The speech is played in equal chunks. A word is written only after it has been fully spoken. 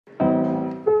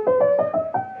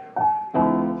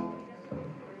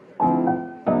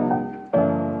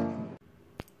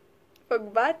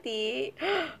pagbati.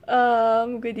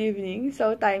 Good evening.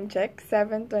 So, time check,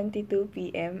 7:22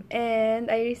 p.m.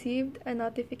 And I received a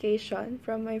notification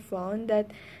from my phone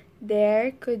that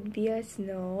there could be a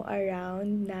snow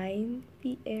around 9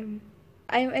 p.m.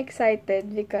 I'm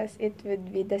excited because it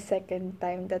would be the second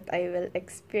time that I will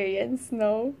experience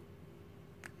snow.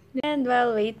 And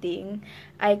while waiting,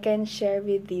 I can share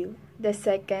with you the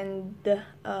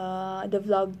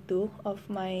vlog 2 of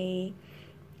my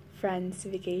France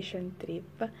vacation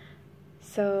trip.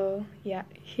 So yeah,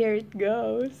 here it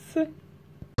goes.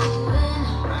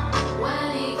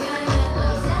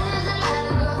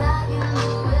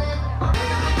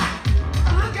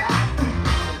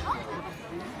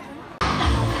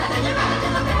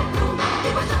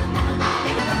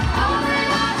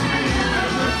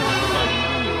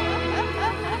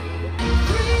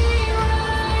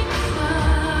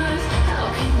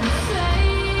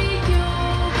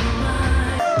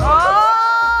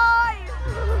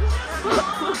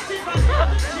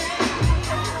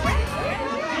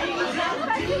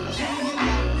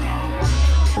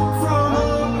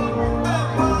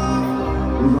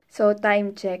 So,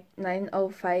 time check,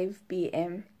 9:05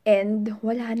 p.m. And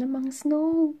wala namang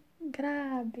snow.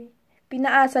 Grabe.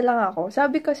 Pinaasa lang ako.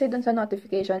 Sabi kasi dun sa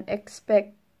notification,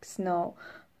 expect snow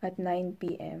at 9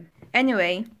 p.m.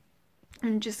 Anyway,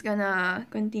 I'm just gonna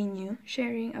continue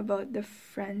sharing about the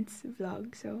France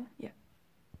vlog. So, yeah.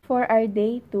 For our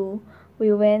day 2, we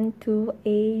went to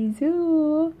a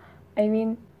zoo. I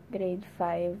mean, grade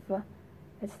 5.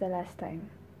 That's the last time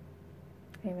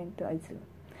I went to a zoo.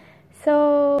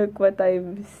 So, look what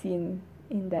I've seen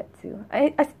in that zoo.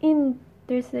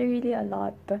 There's really a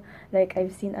lot. Like,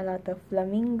 I've seen a lot of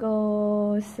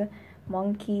flamingos,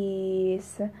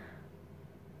 monkeys,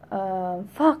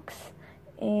 fox,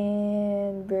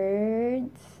 and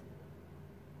birds.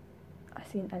 I've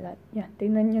seen a lot. Yeah,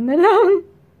 tingnan nyo na lang.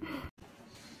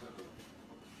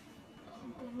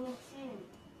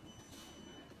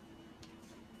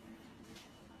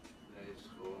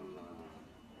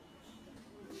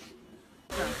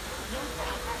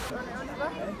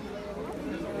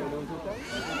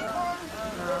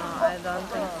 I don't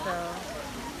think so.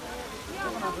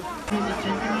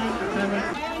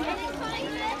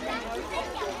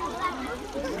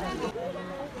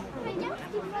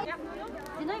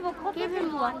 Sinon, ils vont croquer sur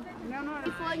moi.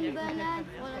 Il faut une banane.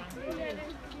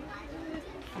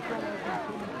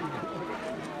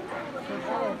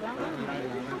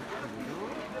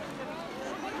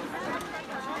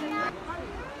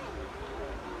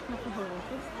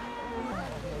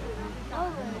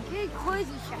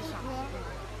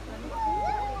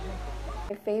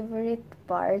 My favorite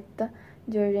part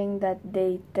during that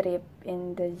day trip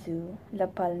in the zoo, La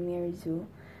Palmier Zoo,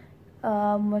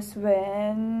 was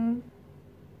when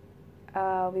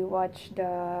we watched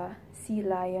the sea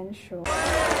lion show.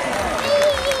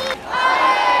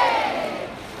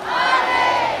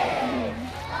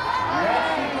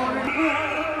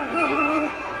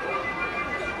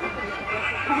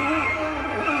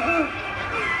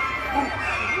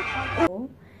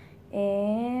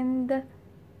 And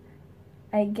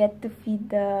I get to feed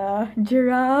the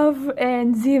giraffe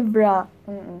and zebra.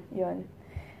 Yun.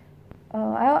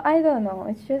 I don't know.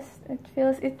 It's just it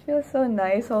feels so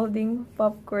nice holding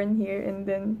popcorn here and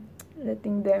then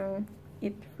letting them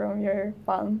eat from your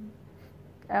palm.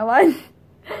 I want.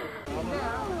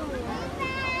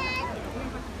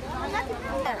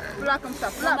 Plat comme ça,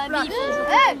 plat, plat.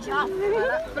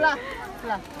 Plat,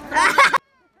 plat.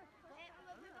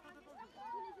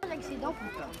 L'accident.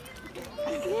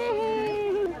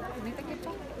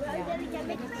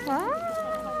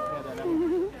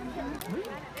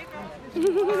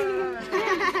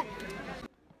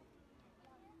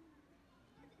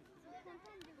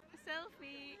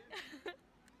 Selfie.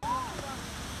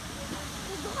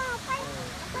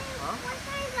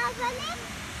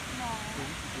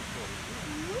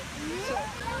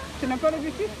 Tu n'as pas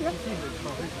l'habitude, là?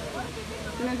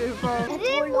 Tu n'as pas...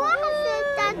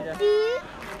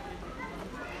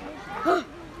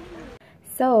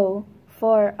 So,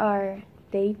 for our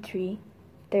day 3,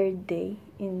 third day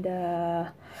in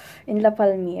La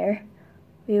Palmier,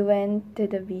 we went to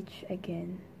the beach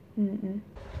again.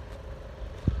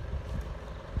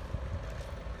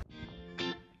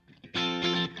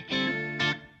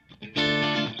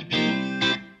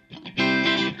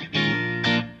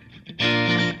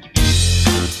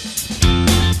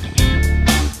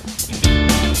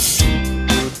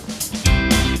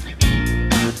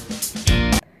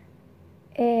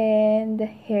 And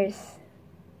here's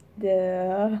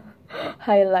the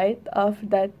highlight of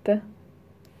that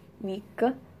week.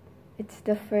 It's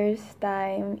the first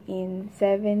time in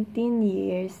 17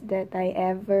 years that I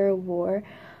ever wore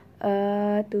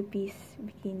a two-piece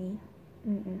bikini.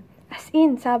 As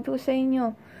in, sabi ko sa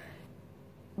inyo,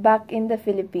 back in the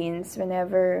Philippines,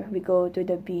 whenever we go to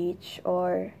the beach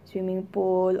or swimming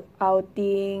pool,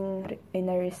 outing, in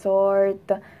a resort,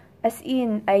 as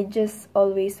in, I just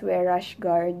always wear rash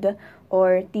guard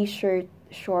or t-shirt,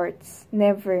 shorts.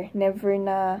 Never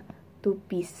na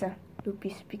two-piece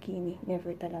bikini.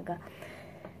 Never talaga.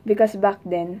 Because back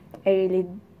then, I really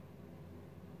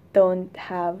don't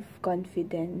have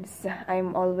confidence.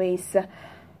 I'm always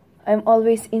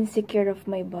insecure of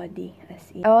my body.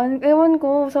 As in. Ewan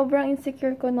ko, sobrang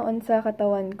insecure ko noon sa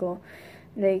katawan ko.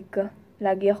 Like,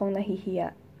 lagi akong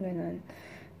nahihiya. Ganun.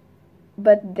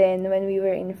 But then, when we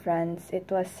were in France, it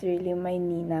was really my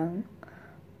ninang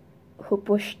who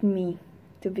pushed me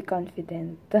to be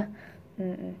confident.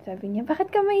 Sabi niya,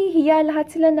 bakit ka mahihiya? Lahat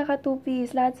sila naka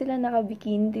two-piece, lahat sila naka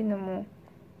bikini, din mo.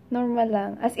 Normal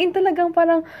lang. As in, talagang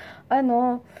parang,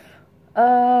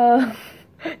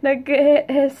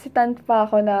 nag-hesitant pa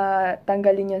ako na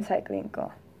tanggalin yung cycling ko.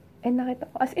 And nakita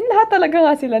ko, as in, lahat talaga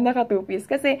nga sila naka two-piece.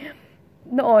 Kasi,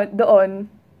 doon,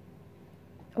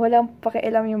 walang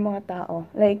pakialam yung mga tao.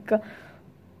 Like,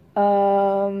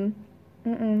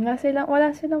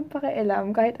 wala silang pakialam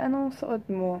kahit anong suot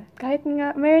mo. Kahit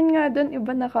nga, meron nga doon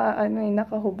iba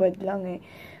nakahubad lang eh.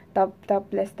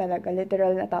 Topless talaga,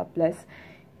 literal na topless.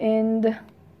 And,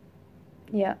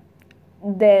 yeah.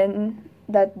 Then,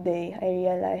 that day, I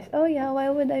realized, oh yeah, why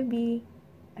would I be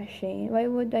ashamed? Why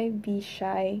would I be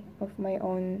shy of my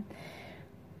own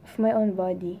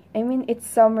body? I mean, it's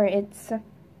summer, it's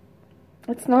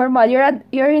normal.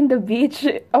 You're in the beach,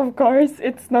 of course.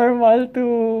 It's normal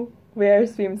to wear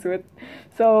swimsuit.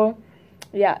 So,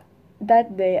 yeah,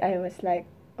 that day I was like,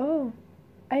 oh,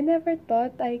 I never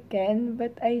thought I can,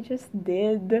 but I just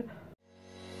did.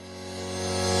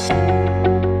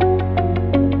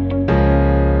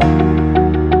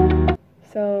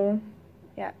 So,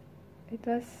 yeah, it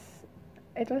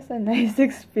was a nice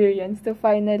experience to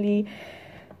finally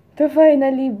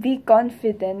be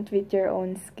confident with your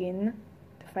own skin,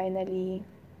 to finally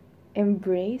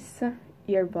embrace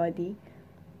your body.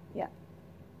 Yeah.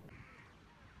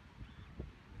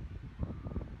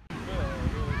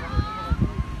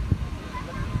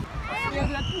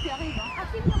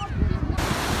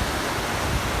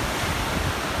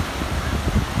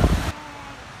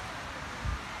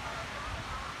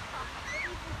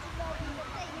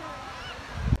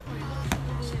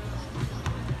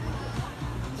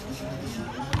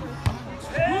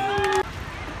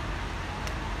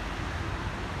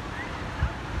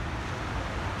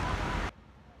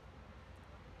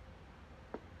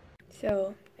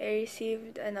 So, I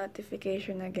received a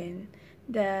notification again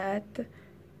that,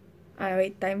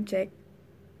 wait, time check,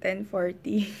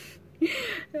 10:40.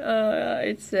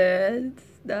 It says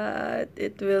that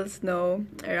it will snow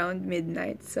around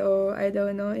midnight. So, I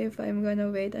don't know if I'm gonna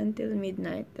wait until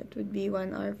midnight. That would be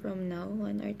 1 hour from now,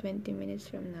 1 hour 20 minutes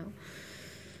from now.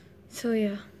 So,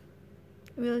 yeah,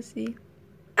 we'll see.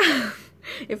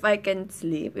 If I can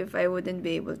sleep, if I wouldn't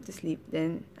be able to sleep,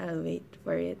 then I'll wait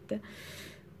for it.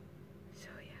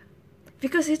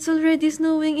 Because it's already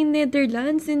snowing in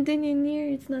Netherlands, and then in here,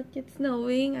 it's not yet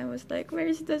snowing. I was like,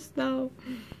 where's the snow?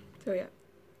 So, yeah.